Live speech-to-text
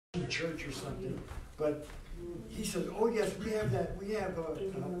church or something, but he said, "Oh yes, we have that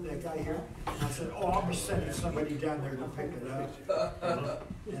guy here." And I said, "Oh, I'll be sending somebody down there to pick it up."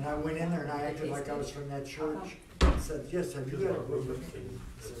 And I went in there and I acted like I was from that church. I said, "Yes, have you got a Ruben?"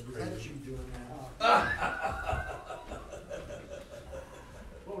 He said, "That's you doing that."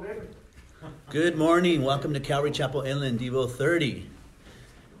 Good morning. Welcome to Calvary Chapel Inland Devo 30.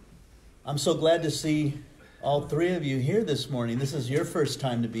 I'm so glad to see all three of you here this morning. This is your first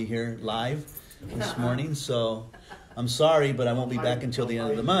time to be here live this morning, so I'm sorry, but I won't be back until the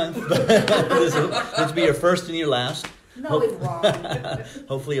end of the month. This will be your first and your last. No, it won't.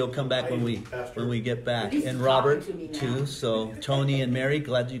 Hopefully you'll come back when we get back. And Robert too. So Tony and Mary,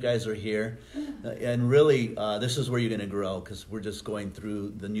 glad you guys are here. And really, this is where you're going to grow, because we're just going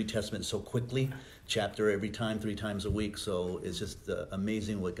through the New Testament so quickly, chapter every time, 3 times a week. So it's just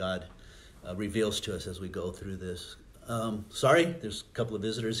amazing what God reveals to us as we go through this. Sorry, there's a couple of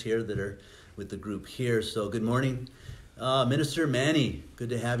visitors here that are with the group here. So good morning. Minister Manny, good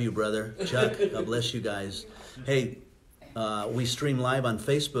to have you, brother. Chuck, God bless you guys. Hey, we stream live on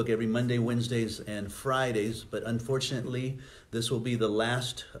Facebook every Monday, Wednesdays, and Fridays, but unfortunately, this will be the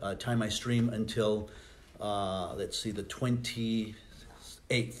last time I stream until, let's see, the 28th,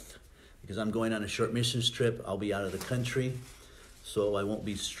 because I'm going on a short missions trip. I'll be out of the country, so I won't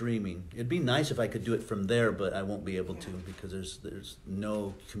be streaming. It'd be nice if I could do it from there, but I won't be able to, because there's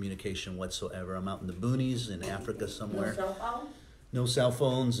no communication whatsoever. I'm out in the boonies in Africa somewhere. No cell phone? No cell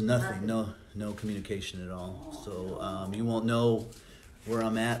phones, nothing, no communication at all. So you won't know where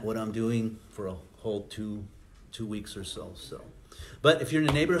I'm at, what I'm doing for a whole two weeks or so. But if you're in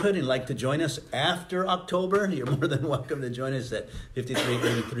the neighborhood and like to join us after October, you're more than welcome to join us at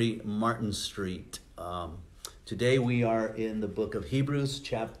 5383 Martin Street. Today we are in the book of Hebrews,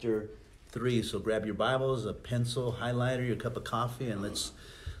 chapter 3. So grab your Bibles, a pencil, highlighter, your cup of coffee, and let's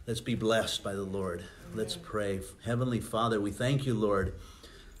be blessed by the Lord. Let's pray. Heavenly Father, we thank you, Lord.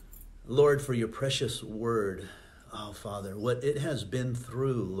 Lord, for your precious word. Oh, Father, what it has been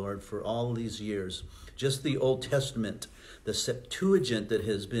through, Lord, for all these years. Just the Old Testament, the Septuagint that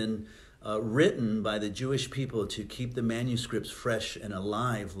has been written by the Jewish people to keep the manuscripts fresh and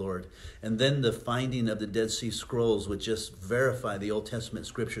alive, Lord. And then the finding of the Dead Sea Scrolls would just verify the Old Testament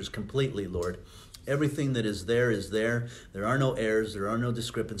scriptures completely, Lord. Everything that is there is there. There are no errors. There are no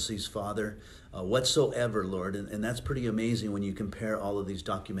discrepancies, Father, whatsoever, Lord. And that's pretty amazing when you compare all of these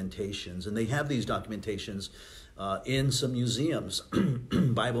documentations. And they have these documentations in some museums,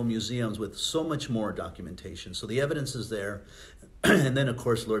 Bible museums, with so much more documentation. So the evidence is there. And then, of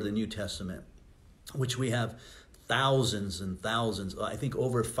course, Lord, the New Testament, which we have thousands and thousands, I think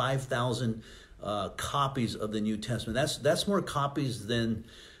over 5,000 copies of the New Testament. That's more copies than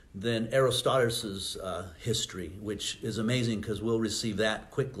Aristotle's history, which is amazing because we'll receive that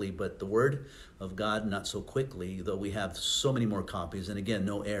quickly, but the Word of God not so quickly, though we have so many more copies, and again,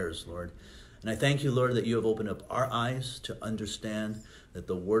 no errors, Lord. And I thank you, Lord, that you have opened up our eyes to understand that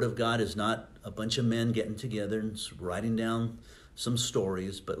the Word of God is not a bunch of men getting together and writing down some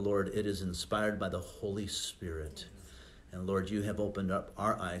stories, but Lord, it is inspired by the Holy Spirit. And Lord, you have opened up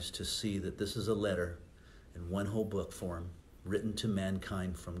our eyes to see that this is a letter in one whole book form, written to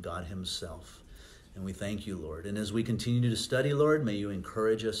mankind from God himself. And we thank you, Lord. And as we continue to study, Lord, may you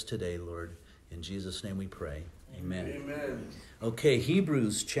encourage us today, Lord. In Jesus' name we pray. Amen. Amen. Okay,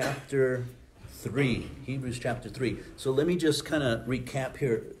 Hebrews chapter 3. Hebrews chapter 3. So let me just kind of recap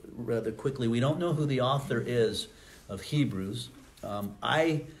here rather quickly. We don't know who the author is of Hebrews.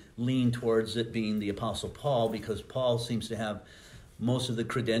 I lean towards it being the Apostle Paul, because Paul seems to have most of the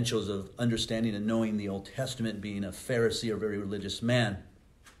credentials of understanding and knowing the Old Testament, being a Pharisee or very religious man.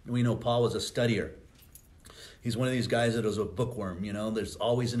 We know Paul was a studier. He's one of these guys that is a bookworm, there's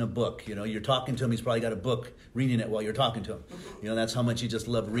always in a book, you're talking to him, he's probably got a book, reading it while you're talking to him. That's how much he just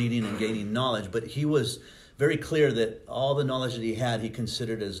loved reading and gaining knowledge. But he was very clear that all the knowledge that he had, he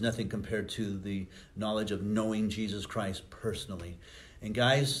considered as nothing compared to the knowledge of knowing Jesus Christ personally. And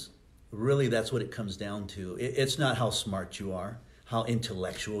guys, really that's what it comes down to. It's not how smart you are, how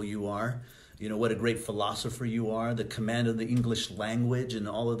intellectual you are, what a great philosopher you are, the command of the English language and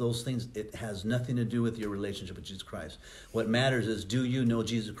all of those things. It has nothing to do with your relationship with Jesus Christ. What matters is, do you know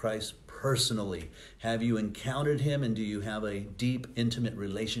Jesus Christ personally? Have you encountered him, and do you have a deep, intimate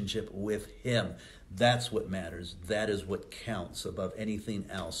relationship with him? That's what matters. That is what counts above anything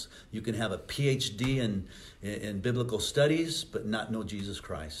else. You can have a PhD in biblical studies, but not know Jesus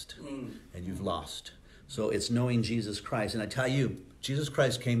Christ, and you've lost. So it's knowing Jesus Christ. And I tell you, Jesus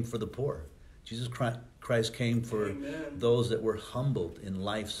Christ came for the poor. Jesus Christ came for those that were humbled in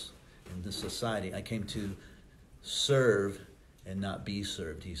life's, in the society. I came to serve and not be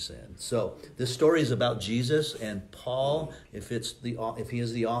served, he said. So this story is about Jesus, and Paul, if he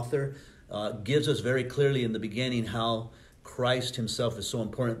is the author, gives us very clearly in the beginning how Christ himself is so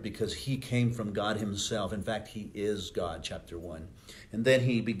important because he came from God himself. In fact, he is God, chapter 1. And then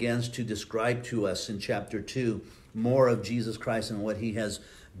he begins to describe to us in chapter 2 more of Jesus Christ and what he has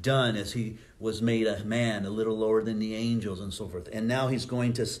done as he was made a man, a little lower than the angels and so forth. And now he's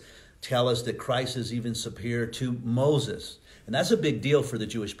going to tell us that Christ is even superior to Moses. And that's a big deal for the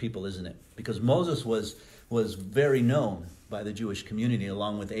Jewish people, isn't it? Because Moses was very known by the Jewish community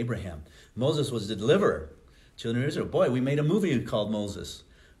along with Abraham. Moses was the deliverer. Children of Israel. Boy, we made a movie called Moses,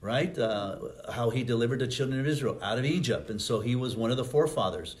 right? How he delivered the children of Israel out of Egypt. And so he was one of the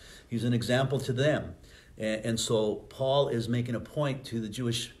forefathers. He's an example to them. And so Paul is making a point to the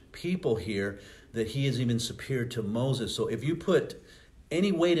Jewish people here that he is even superior to Moses. So if you put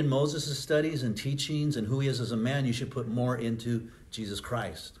any weight in Moses' studies and teachings and who he is as a man, you should put more into Jesus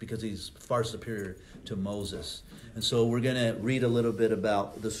Christ because he's far superior to Moses. And so we're going to read a little bit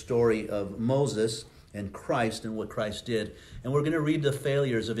about the story of Moses and Christ and what Christ did. And we're going to read the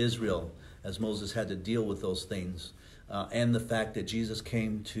failures of Israel as Moses had to deal with those things. And the fact that Jesus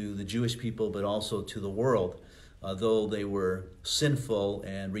came to the Jewish people, but also to the world. Though they were sinful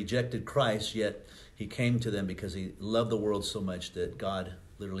and rejected Christ, yet he came to them because he loved the world so much that God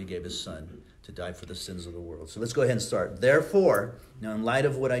literally gave his son to die for the sins of the world. So let's go ahead and start. Therefore, now in light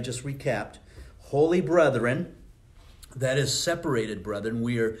of what I just recapped, holy brethren, that is separated, brethren,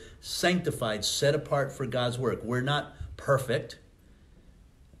 we are sanctified, set apart for God's work. We're not perfect.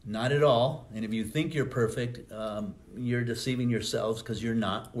 Not at all. And if you think you're perfect, you're deceiving yourselves because you're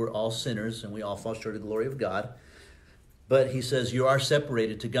not. We're all sinners and we all fall short of the glory of God. But he says you are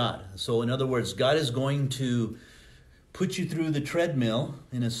separated to God. So in other words, God is going to put you through the treadmill,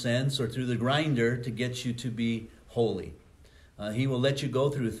 in a sense, or through the grinder to get you to be holy. He will let you go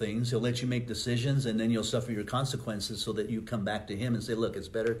through things. He'll let you make decisions, and then you'll suffer your consequences so that you come back to him and say, look, it's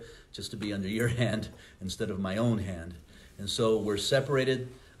better just to be under your hand instead of my own hand. And so we're separated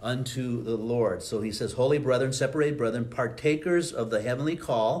unto the Lord. So he says, holy brethren, separated brethren, partakers of the heavenly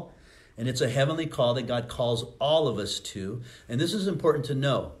call. And it's a heavenly call that God calls all of us to. And this is important to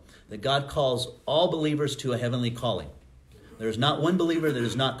know, that God calls all believers to a heavenly calling. There's not one believer that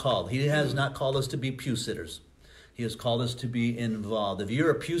is not called. He has not called us to be pew sitters. He has called us to be involved. If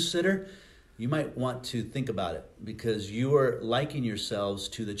you're a pew sitter, you might want to think about it because you are liking yourselves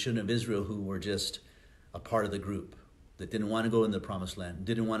to the children of Israel who were just a part of the group that didn't want to go in the promised land,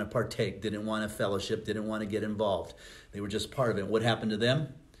 didn't want to partake, didn't want to fellowship, didn't want to get involved. They were just part of it. What happened to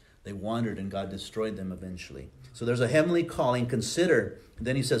them? They wandered and God destroyed them eventually. So there's a heavenly calling. Consider,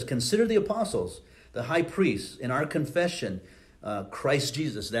 then he says, consider the apostles, the high priests in our confession, Christ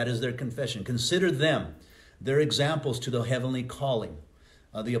Jesus, that is their confession. Consider them. They're examples to the heavenly calling.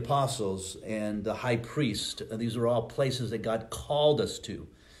 The apostles and the high priest, these are all places that God called us to.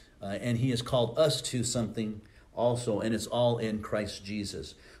 And he has called us to something also, and it's all in Christ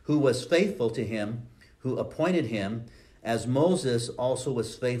Jesus, who was faithful to him, who appointed him, as Moses also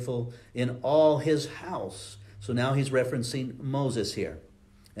was faithful in all his house. So now he's referencing Moses here,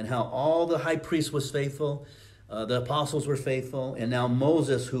 and how all the high priest was faithful, the apostles were faithful, and now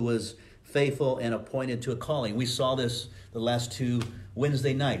Moses, who was faithful and appointed to a calling. We saw this the last two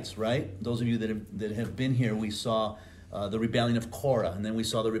Wednesday nights, right? Those of you that have been here, we saw the rebellion of Korah, and then we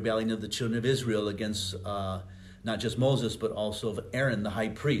saw the rebellion of the children of Israel against not just Moses, but also of Aaron, the high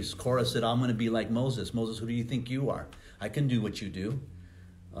priest. Korah said, I'm going to be like Moses. Moses, who do you think you are? I can do what you do.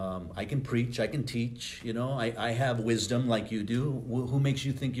 I can preach, I can teach, I have wisdom like you do. Who makes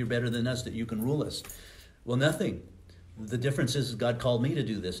you think you're better than us, that you can rule us? Well, nothing. The difference is God called me to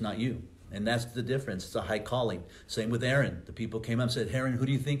do this, not you. And that's the difference. It's a high calling. Same with Aaron. The people came up and said, Aaron, who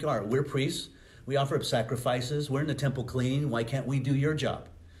do you think you are? We're priests. We offer up sacrifices. We're in the temple cleaning. Why can't we do your job?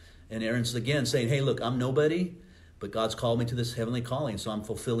 And Aaron's again saying, hey, look, I'm nobody, but God's called me to this heavenly calling, so I'm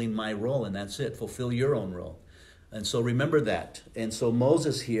fulfilling my role, and that's it. Fulfill your own role. And so remember that. And so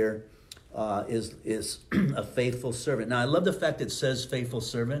Moses here is a faithful servant. Now, I love the fact it says faithful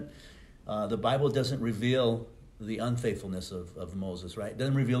servant. The Bible doesn't reveal the unfaithfulness of Moses, right? It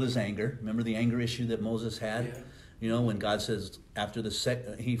doesn't reveal his anger. Remember the anger issue that Moses had? Yeah. When God says after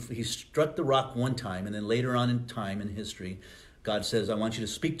he struck the rock one time, and then later on in time in history, God says, I want you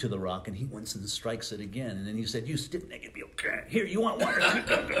to speak to the rock, and he went and strikes it again. And then he said, you stiff-necked, here, you want water?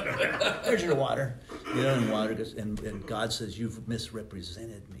 There's your water. And water goes, and God says, you've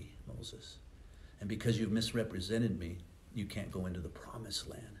misrepresented me, Moses. And because you've misrepresented me, you can't go into the promised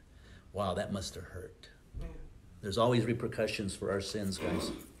land. Wow, that must have hurt. There's always repercussions for our sins,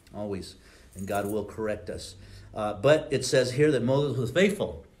 guys. Always. and God will correct us. But it says here that Moses was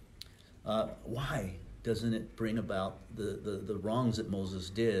faithful. Why doesn't it bring about the wrongs that Moses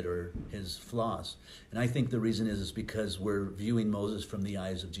did or his flaws? And I think the reason is because we're viewing Moses from the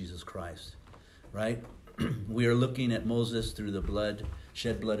eyes of Jesus Christ, right? We are looking at Moses through the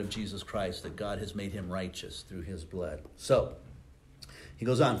shed blood of Jesus Christ, that God has made him righteous through his blood. So, he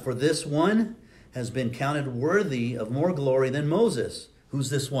goes on, for this one has been counted worthy of more glory than Moses. Who's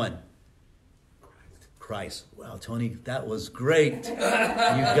this one? Christ. Wow, Tony, that was great. You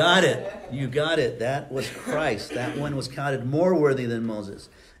got it. You got it. That was Christ. That one was counted more worthy than Moses,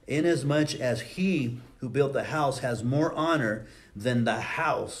 inasmuch as he who built the house has more honor than the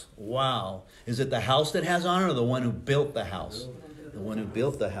house. Wow. Is it the house that has honor, or the one who built the house? The one who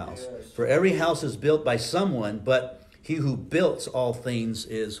built the house. For every house is built by someone, but he who builds all things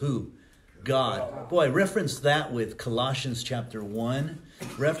is who? God. Boy, reference that with Colossians chapter 1.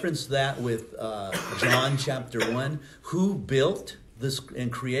 Reference that with John chapter 1. Who built this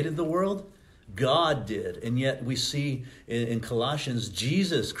and created the world? God did. And yet we see in Colossians,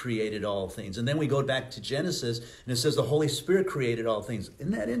 Jesus created all things. And then we go back to Genesis, and it says the Holy Spirit created all things.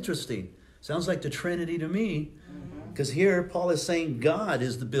 Isn't that interesting? Sounds like the Trinity to me. Because here Paul is saying God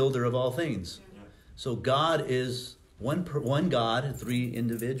is the builder of all things. So God is one God, three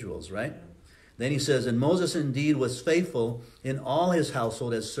individuals, right? Then he says, and Moses indeed was faithful in all his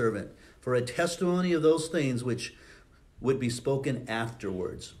household as servant, for a testimony of those things which would be spoken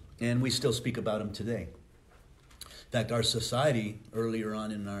afterwards. And we still speak about him today. In fact, our society, earlier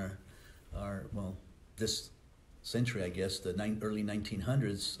on in this century, I guess, the early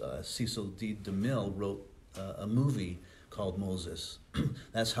 1900s, Cecil D. DeMille wrote a movie called Moses.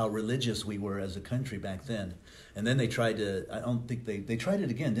 That's how religious we were as a country back then. And then they tried to, I don't think they tried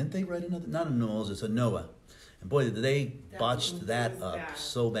it again. Didn't they write another, not a Moses, a Noah. And boy, did they botched that up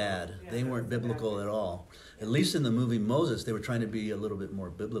so bad. They weren't biblical at all. At least in the movie Moses, they were trying to be a little bit more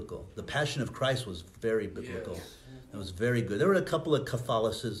biblical. The Passion of Christ was very biblical. It was very good. There were a couple of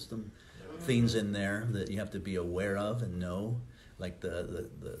Catholicism things in there that you have to be aware of and know, like the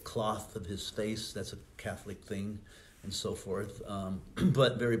cloth of his face, that's a Catholic thing, and so forth,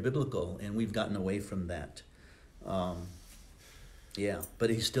 but very biblical, and we've gotten away from that. But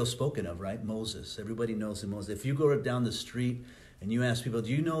he's still spoken of, right? Moses. Everybody knows him, Moses. If you go down the street and you ask people, do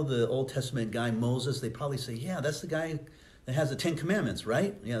you know the Old Testament guy Moses? They probably say, yeah, that's the guy that has the 10 Commandments,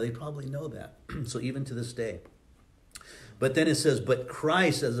 right? Yeah, they probably know that. So even to this day. But then it says, but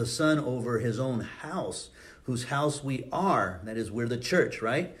Christ as a son over his own house, whose house we are, that is, we're the church,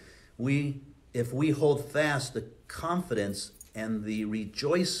 right? If we hold fast the confidence and the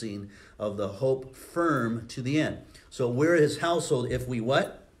rejoicing of the hope firm to the end. So we're his household if we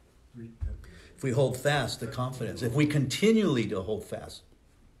what? If we hold fast the confidence. If we continually to hold fast.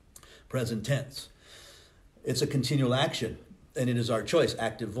 Present tense. It's a continual action. And it is our choice,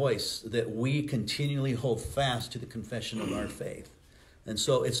 active voice, that we continually hold fast to the confession of our faith. And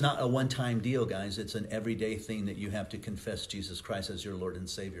so it's not a one-time deal, guys. It's an everyday thing that you have to confess Jesus Christ as your Lord and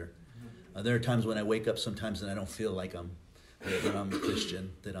Savior. There are times when I wake up sometimes and I don't feel like that I'm a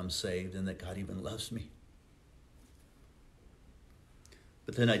Christian, that I'm saved, and that God even loves me.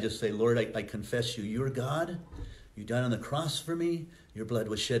 But then I just say, Lord, I confess you. You're God. You died on the cross for me. Your blood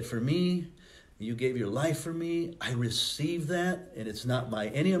was shed for me. You gave your life for me. I receive that, and it's not by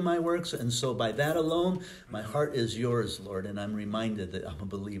any of my works. And so by that alone, my heart is yours, Lord, and I'm reminded that I'm a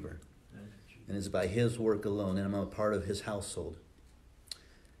believer. And it's by his work alone, and I'm a part of his household.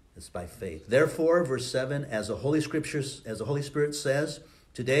 It's by faith. Therefore, verse 7, as the Holy Spirit says,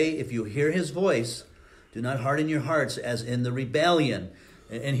 today, if you hear his voice, do not harden your hearts as in the rebellion.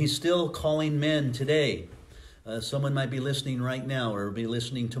 And he's still calling men today. Someone might be listening right now, or be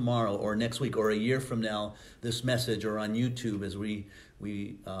listening tomorrow, or next week, or a year from now, this message, or on YouTube, as we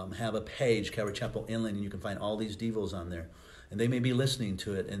have a page, Calvary Chapel Inland, and you can find all these devos on there. And they may be listening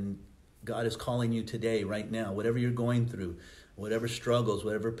to it, and God is calling you today, right now, whatever you're going through, whatever struggles,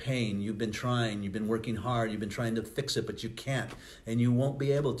 whatever pain, you've been trying, you've been working hard, you've been trying to fix it, but you can't, and you won't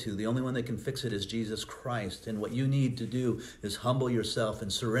be able to. The only one that can fix it is Jesus Christ, and what you need to do is humble yourself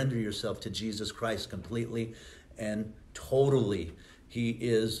and surrender yourself to Jesus Christ completely and totally. He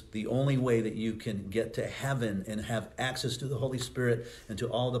is the only way that you can get to heaven and have access to the Holy Spirit and to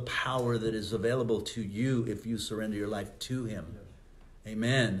all the power that is available to you if you surrender your life to him.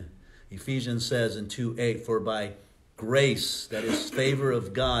 Amen. Ephesians says in 2:8, for by grace, that is favor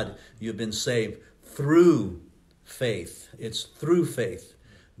of God, you have been saved through faith. It's through faith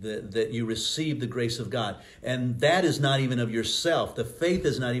that you receive the grace of God. And that is not even of yourself. The faith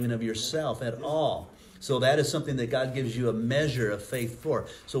is not even of yourself at all. So that is something that God gives you a measure of faith for.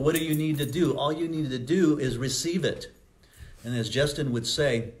 So what do you need to do? All you need to do is receive it. And as Justin would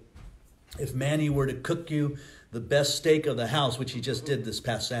say, if Manny were to cook you the best steak of the house, which he just did this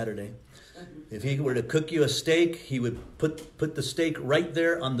past Saturday, if he were to cook you a steak, he would put the steak right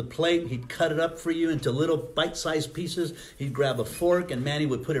there on the plate. He'd cut it up for you into little bite-sized pieces. He'd grab a fork, and Manny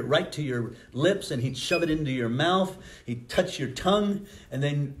would put it right to your lips, and he'd shove it into your mouth. He'd touch your tongue, and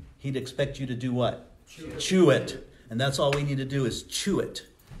then he'd expect you to do what? Chew it. And that's all we need to do is chew it.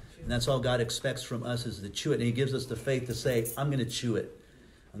 And that's all God expects from us is to chew it. And he gives us the faith to say, I'm going to chew it.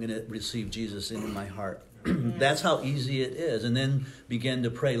 I'm going to receive Jesus into my heart. That's how easy it is. And then begin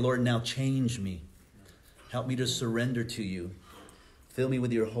to pray, Lord, now change me. Help me to surrender to you. Fill me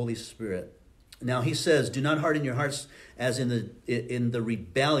with your Holy Spirit. Now he says, do not harden your hearts as in the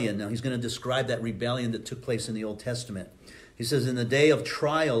rebellion. Now he's going to describe that rebellion that took place in the Old Testament. He says, in the day of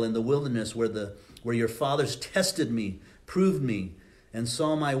trial in the wilderness where your fathers tested me, proved me, and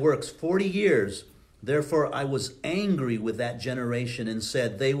saw my works 40 years. Therefore I was angry with that generation and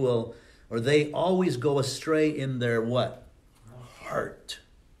said, they always go astray in their what? Heart.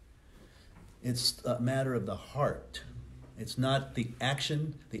 It's a matter of the heart. It's not the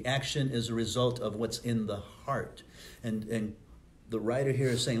action. The action is a result of what's in the heart. And the writer here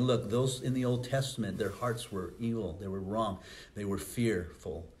is saying, look, those in the Old Testament, their hearts were evil. They were wrong. They were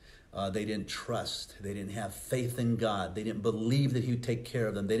fearful. They didn't trust. They didn't have faith in God. They didn't believe that he would take care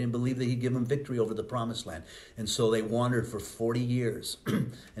of them. They didn't believe that he'd give them victory over the promised land. And so they wandered for 40 years.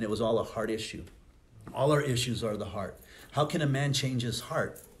 And it was all a heart issue. All our issues are the heart. How can a man change his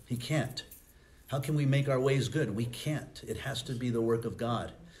heart? He can't. How can we make our ways good? We can't. It has to be the work of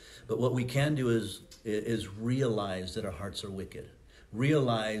God. But what we can do is realize that our hearts are wicked.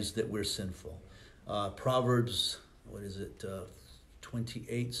 Realize that we're sinful. Proverbs,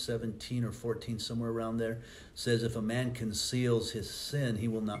 28:17 or 14, somewhere around there, says if a man conceals his sin, he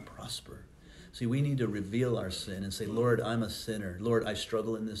will not prosper. See, we need to reveal our sin and say, Lord, I'm a sinner. Lord, I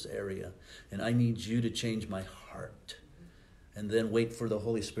struggle in this area, and I need you to change my heart. And then wait for the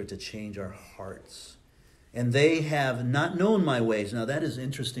Holy Spirit to change our hearts. And they have not known my ways. Now that is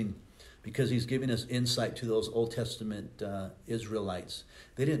interesting because he's giving us insight to those Old Testament Israelites.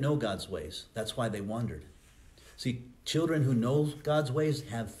 They didn't know God's ways. That's why they wandered. See, children who know God's ways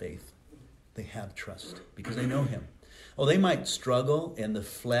have faith. They have trust because they know him. Oh, they might struggle, and the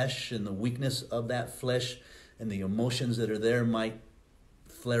flesh and the weakness of that flesh and the emotions that are there might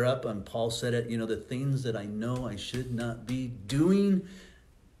flare up. And Paul said it, the things that I know I should not be doing,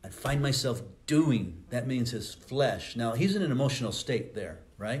 I find myself doing. That means his flesh. Now, he's in an emotional state there,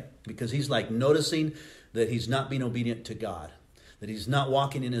 right? Because he's like noticing that he's not being obedient to God, that he's not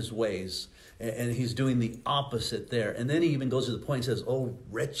walking in his ways. And he's doing the opposite there. And then he even goes to the point and says, oh,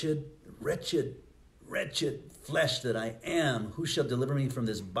 wretched, wretched, wretched flesh that I am, who shall deliver me from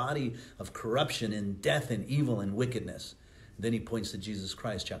this body of corruption and death and evil and wickedness? And then he points to Jesus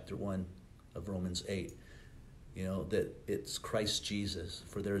Christ, chapter 1 of Romans 8. That it's Christ Jesus,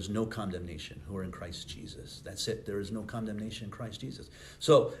 for there is no condemnation who are in Christ Jesus. That's it. There is no condemnation in Christ Jesus.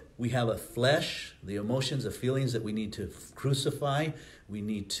 So we have a flesh, the emotions, the feelings that we need to crucify. We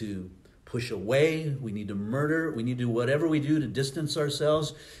need to push away, we need to murder, we need to do whatever we do to distance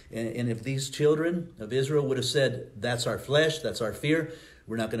ourselves. And if these children of Israel would have said, that's our flesh, that's our fear,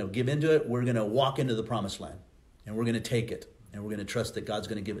 we're not going to give into it, we're going to walk into the promised land. And we're going to take it. And we're going to trust that God's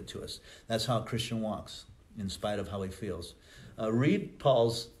going to give it to us. That's how a Christian walks, in spite of how he feels. Read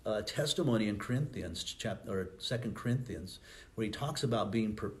Paul's testimony in Corinthians, 2 Corinthians, where he talks about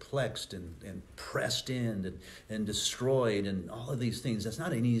being perplexed and pressed in and destroyed and all of these things. That's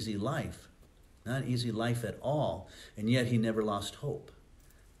not an easy life. Not an easy life at all. And yet he never lost hope.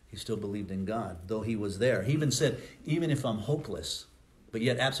 He still believed in God, though he was there. He even said, even if I'm hopeless, but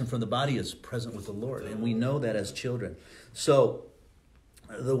yet absent from the body is present with the Lord. And we know that as children. So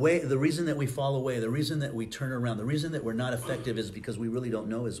the reason that we fall away, the reason that we turn around, the reason that we're not effective is because we really don't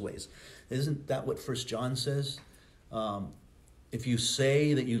know his ways. Isn't that what 1 John says? If you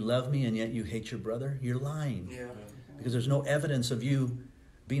say that you love me and yet you hate your brother, you're lying. Yeah. Because there's no evidence of you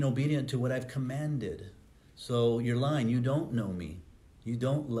being obedient to what I've commanded. So you're lying. You don't know me. You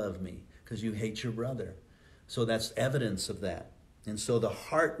don't love me because you hate your brother. So that's evidence of that. And so the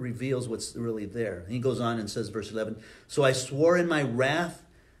heart reveals what's really there. And he goes on and says, verse 11, so I swore in my wrath,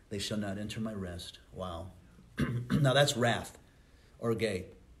 they shall not enter my rest. Wow. Now that's wrath, or gay.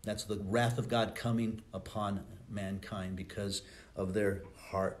 That's the wrath of God coming upon mankind because of their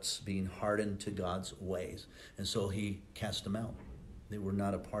hearts being hardened to God's ways. And so he cast them out. They were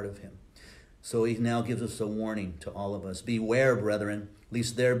not a part of him. So he now gives us a warning to all of us. Beware, brethren,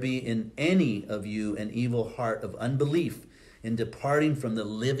 lest there be in any of you an evil heart of unbelief in departing from the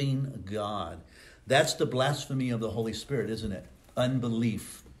living God. That's the blasphemy of the Holy Spirit, isn't it?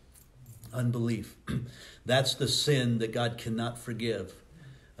 Unbelief. Unbelief. That's the sin that God cannot forgive.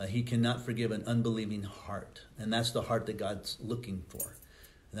 He cannot forgive an unbelieving heart. And that's the heart that God's looking for.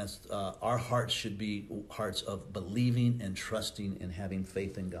 And that's our hearts should be hearts of believing and trusting and having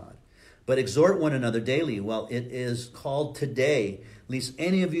faith in God. But exhort one another daily while it is called today, lest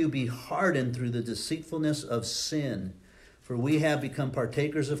any of you be hardened through the deceitfulness of sin. For we have become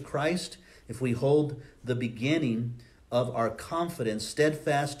partakers of Christ if we hold the beginning of our confidence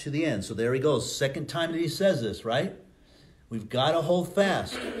steadfast to the end. So there he goes. Second time that he says this, right? We've got to hold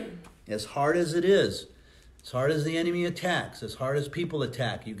fast. As hard as it is, as hard as the enemy attacks, as hard as people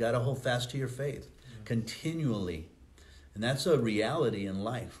attack, you've got to hold fast to your faith continually. And that's a reality in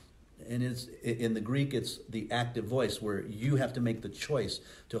life. And it's in the Greek, it's the active voice where you have to make the choice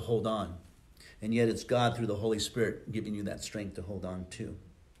to hold on. And yet it's God through the Holy Spirit giving you that strength to hold on to.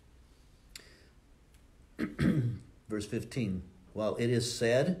 Verse 15, while it is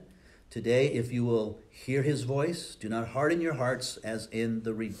said, today if you will hear his voice, do not harden your hearts as in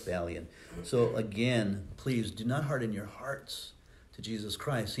the rebellion. So again, please do not harden your hearts to Jesus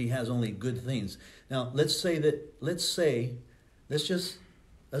Christ. He has only good things. Now let's just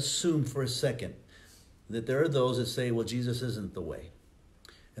assume for a second that there are those that say, well, Jesus isn't the way.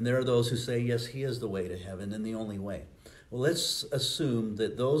 And there are those who say, yes, he is the way to heaven and the only way. Well, let's assume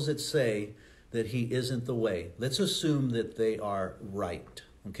that those that say that he isn't the way, let's assume that they are right.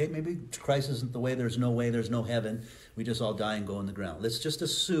 Okay, maybe Christ isn't the way, there's no heaven. We just all die and go in the ground. Let's just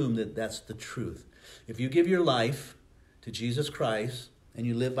assume that that's the truth. If you give your life to Jesus Christ and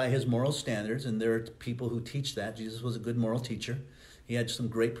you live by his moral standards, and there are people who teach that. Jesus was a good moral teacher. He had some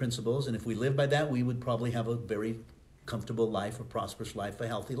great principles, and if we live by that, we would probably have a very comfortable life, a prosperous life, a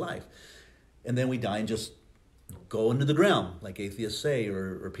healthy life. And then we die and just go into the ground, like atheists say,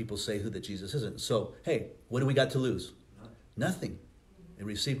 or people say that Jesus isn't. So, hey, what do we got to lose? Nothing. And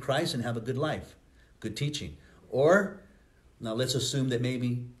receive Christ and have a good life, good teaching. Or, now let's assume that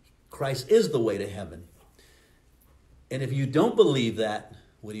maybe Christ is the way to heaven. And if you don't believe that,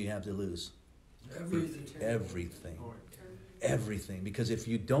 what do you have to lose? Everything. Everything. Because if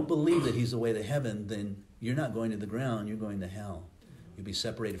you don't believe that he's the way to heaven, then you're not going to the ground, you're going to hell. You'll be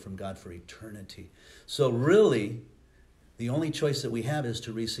separated from God for eternity. So really, the only choice that we have is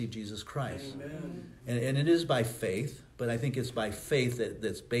to receive Jesus Christ. Amen. And it is by faith, but I think it's by faith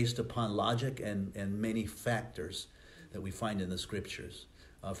that's based upon logic and many factors that we find in the scriptures.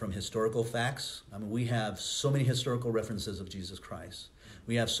 From historical facts, I mean, we have so many historical references of Jesus Christ.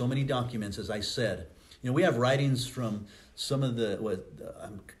 We have so many documents, as I said. You know, we have writings from some of the,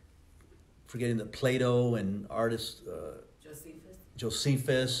 I'm forgetting the Plato and artists,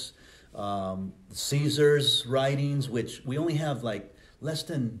 Josephus, Caesar's writings, which we only have like less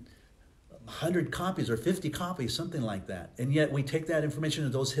than 100 copies or 50 copies, something like that. And yet we take that information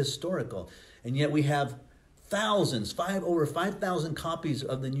as those historical. And yet we have thousands, over 5,000 copies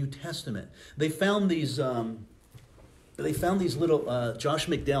of the New Testament. They found these little, Josh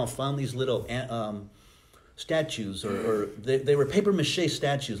McDowell found these little statues, or they were paper mache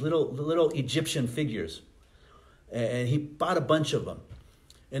statues, little Egyptian figures. And he bought a bunch of them.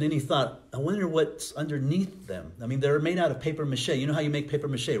 And then he thought, I wonder what's underneath them. I mean, they're made out of paper mache. You know how you make paper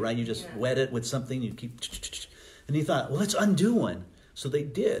mache, right? You just wet it with something, you keep... And he thought, well, let's undo one. So they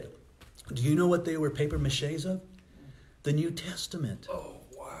did. Do you know what they were paper maches of? The New Testament. Oh,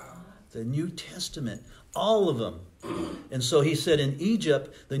 wow. The New Testament. All of them. And so he said in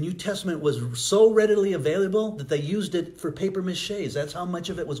Egypt, the New Testament was so readily available that they used it for paper maches. That's how much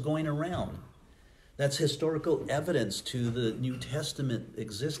of it was going around. That's historical evidence to the New Testament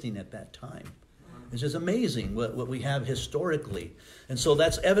existing at that time. It's just amazing what we have historically. And so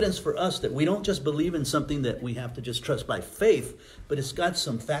that's evidence for us that we don't just believe in something that we have to just trust by faith, but it's got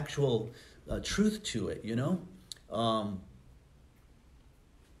some factual truth to it, you know?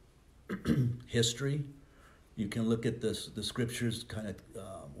 History. You can look at the scriptures, kind of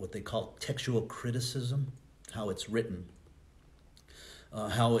what they call textual criticism, how it's written,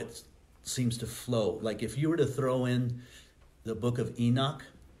 how it seems to flow. Like if you were to throw in the book of Enoch,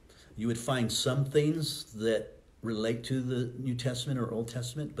 you would find some things that relate to the New Testament or Old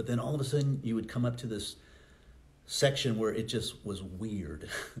Testament, but then all of a sudden you would come up to this section where it just was weird.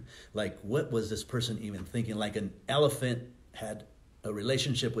 Like, what was this person even thinking? Like an elephant had a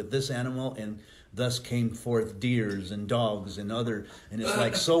relationship with this animal and thus came forth deers and dogs and it's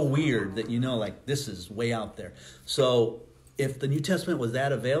like so weird that, you know, like this is way out there. So if the New Testament was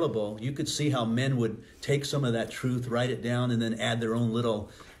that available, you could see how men would take some of that truth, write it down, and then add their own little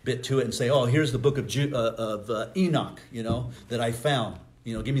bit to it and say, oh, here's the book of Enoch, that I found.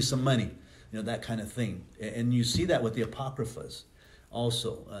 Give me some money, that kind of thing. And you see that with the Apocryphas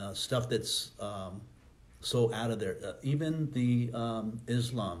also, stuff that's so out of there. Even the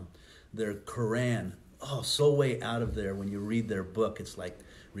Islam, their Quran, so way out of there. When you read their book, it's like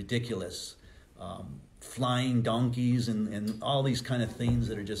ridiculous. Flying donkeys and all these kind of things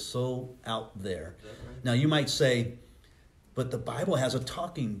that are just so out there. Right? Now you might say, but the Bible has a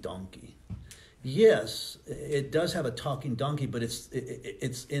talking donkey. Yes, it does have a talking donkey, but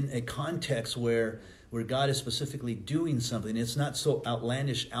it's in a context where God is specifically doing something. It's not so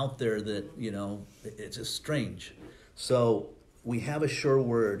outlandish out there that, it's just strange. So we have a sure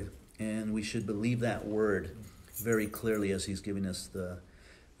word, and we should believe that word very clearly as he's giving us the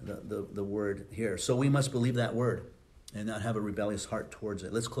word here. So we must believe that word and not have a rebellious heart towards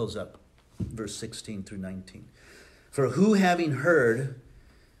it. Let's close up verse 16 through 19. For who, having heard,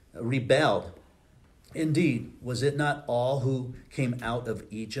 rebelled? Indeed, was it not all who came out of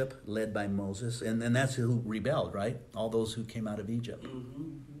Egypt led by Moses? And that's who rebelled, right? All those who came out of Egypt.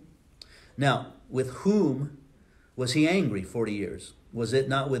 Mm-hmm. Now, with whom was he angry 40 years? Was it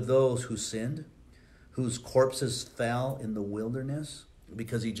not with those who sinned, whose corpses fell in the wilderness?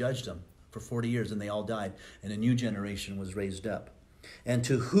 Because he judged them for 40 years and they all died, and a new generation was raised up. And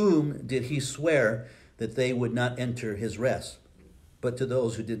to whom did he swear that they would not enter his rest, but to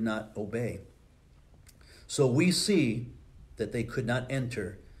those who did not obey? So we see that they could not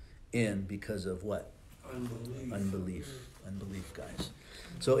enter in because of what? Unbelief, guys.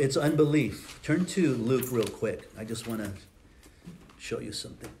 So it's unbelief. Turn to Luke real quick. I just want to show you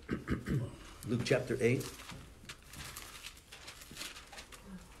something. Luke chapter 8.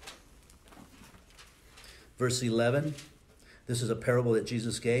 Verse 11, this is a parable that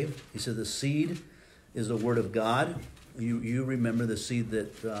Jesus gave. He said the seed is the word of God. You remember the seed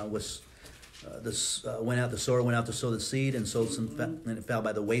that went out, the sower went out to sow the seed and sowed some, and it fell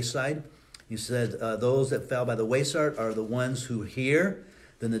by the wayside. He said those that fell by the wayside are the ones who hear.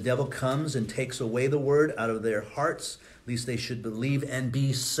 Then the devil comes and takes away the word out of their hearts, lest they should believe and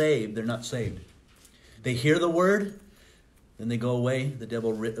be saved. They're not saved. They hear the word, then they go away. The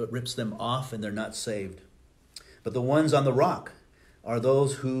devil rips them off and they're not saved. But the ones on the rock are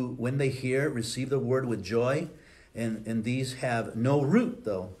those who, when they hear, receive the word with joy, and these have no root,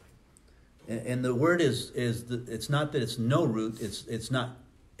 though. And the word it's not that it's no root, it's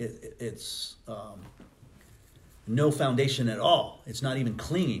no foundation at all. It's not even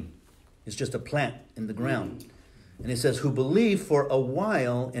clinging. It's just a plant in the ground. And it says, who believe for a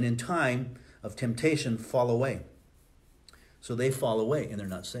while, and in time of temptation fall away. So they fall away, and they're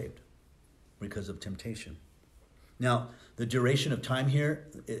not saved because of temptation. Now, the duration of time here,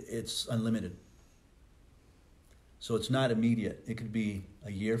 it's unlimited. So it's not immediate. It could be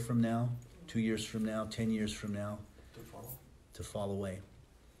a year from now, 2 years from now, 10 years from now, to fall away,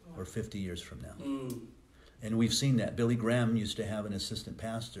 or 50 years from now. And we've seen that. Billy Graham used to have an assistant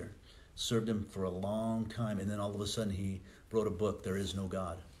pastor, served him for a long time, and then all of a sudden he wrote a book, There Is No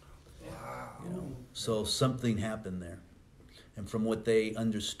God. Wow. So something happened there. And from what they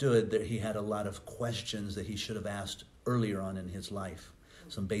understood, that he had a lot of questions that he should have asked earlier on in his life.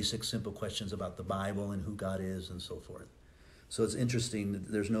 Some basic, simple questions about the Bible and who God is and so forth. So it's interesting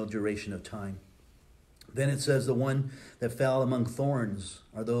that there's no duration of time. Then it says the one that fell among thorns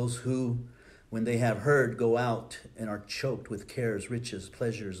are those who, when they have heard, go out and are choked with cares, riches,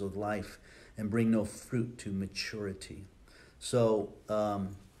 pleasures of life, and bring no fruit to maturity. So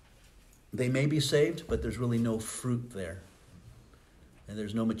they may be saved, but there's really no fruit there. And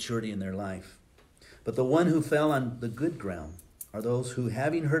there's no maturity in their life. But the one who fell on the good ground are those who,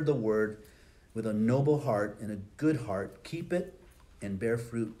 having heard the word with a noble heart and a good heart, keep it and bear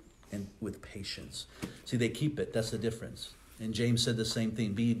fruit and with patience. See, they keep it. That's the difference. And James said the same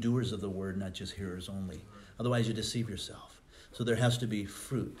thing. Be doers of the word, not just hearers only. Otherwise, you deceive yourself. So there has to be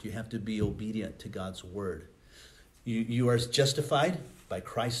fruit. You have to be obedient to God's word. You are justified by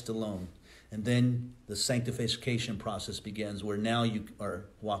Christ alone. And then the sanctification process begins, where now you are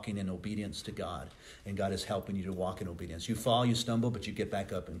walking in obedience to God, and God is helping you to walk in obedience. You fall, you stumble, but you get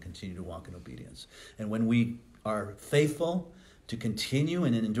back up and continue to walk in obedience. And when we are faithful to continue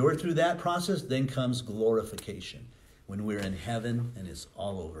and endure through that process, then comes glorification, when we're in heaven and it's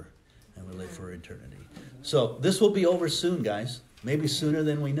all over and we live for eternity. So this will be over soon, guys. Maybe sooner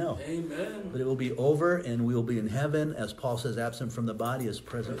than we know. Amen. But it will be over, and we will be in heaven. As Paul says, absent from the body is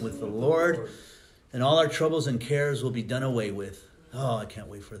present with the Lord. And all our troubles and cares will be done away with. Oh, I can't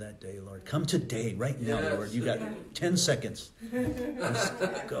wait for that day, Lord. Come today, right now, Yes. Lord. You got 10 seconds. Let's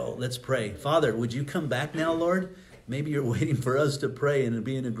go. Let's pray. Father, would you come back now, Lord? Maybe you're waiting for us to pray and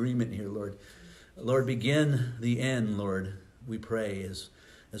be in agreement here, Lord. Lord, begin the end, Lord. We pray,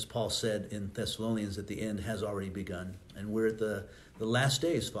 as Paul said in Thessalonians, that the end has already begun. And we're at the last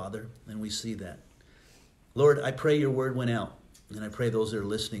days, Father, and we see that. Lord, I pray your word went out. And I pray those that are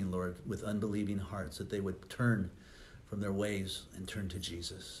listening, Lord, with unbelieving hearts, that they would turn from their ways and turn to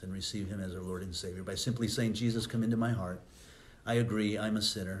Jesus and receive him as their Lord and Savior by simply saying, Jesus, come into my heart. I agree, I'm a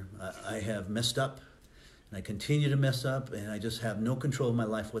sinner. I have messed up, and I continue to mess up, and I just have no control of my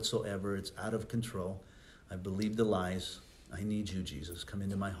life whatsoever. It's out of control. I believe the lies. I need you, Jesus. Come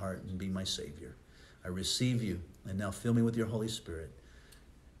into my heart and be my Savior. I receive you, and now fill me with your Holy Spirit.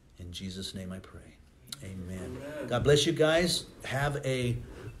 In Jesus' name I pray. Amen. Amen. God bless you guys. Have a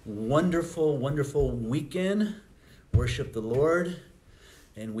wonderful, wonderful weekend. Worship the Lord.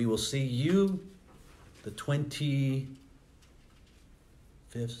 And we will see you the 25th,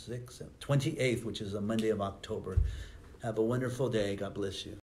 6th, 28th, which is a Monday of October. Have a wonderful day. God bless you.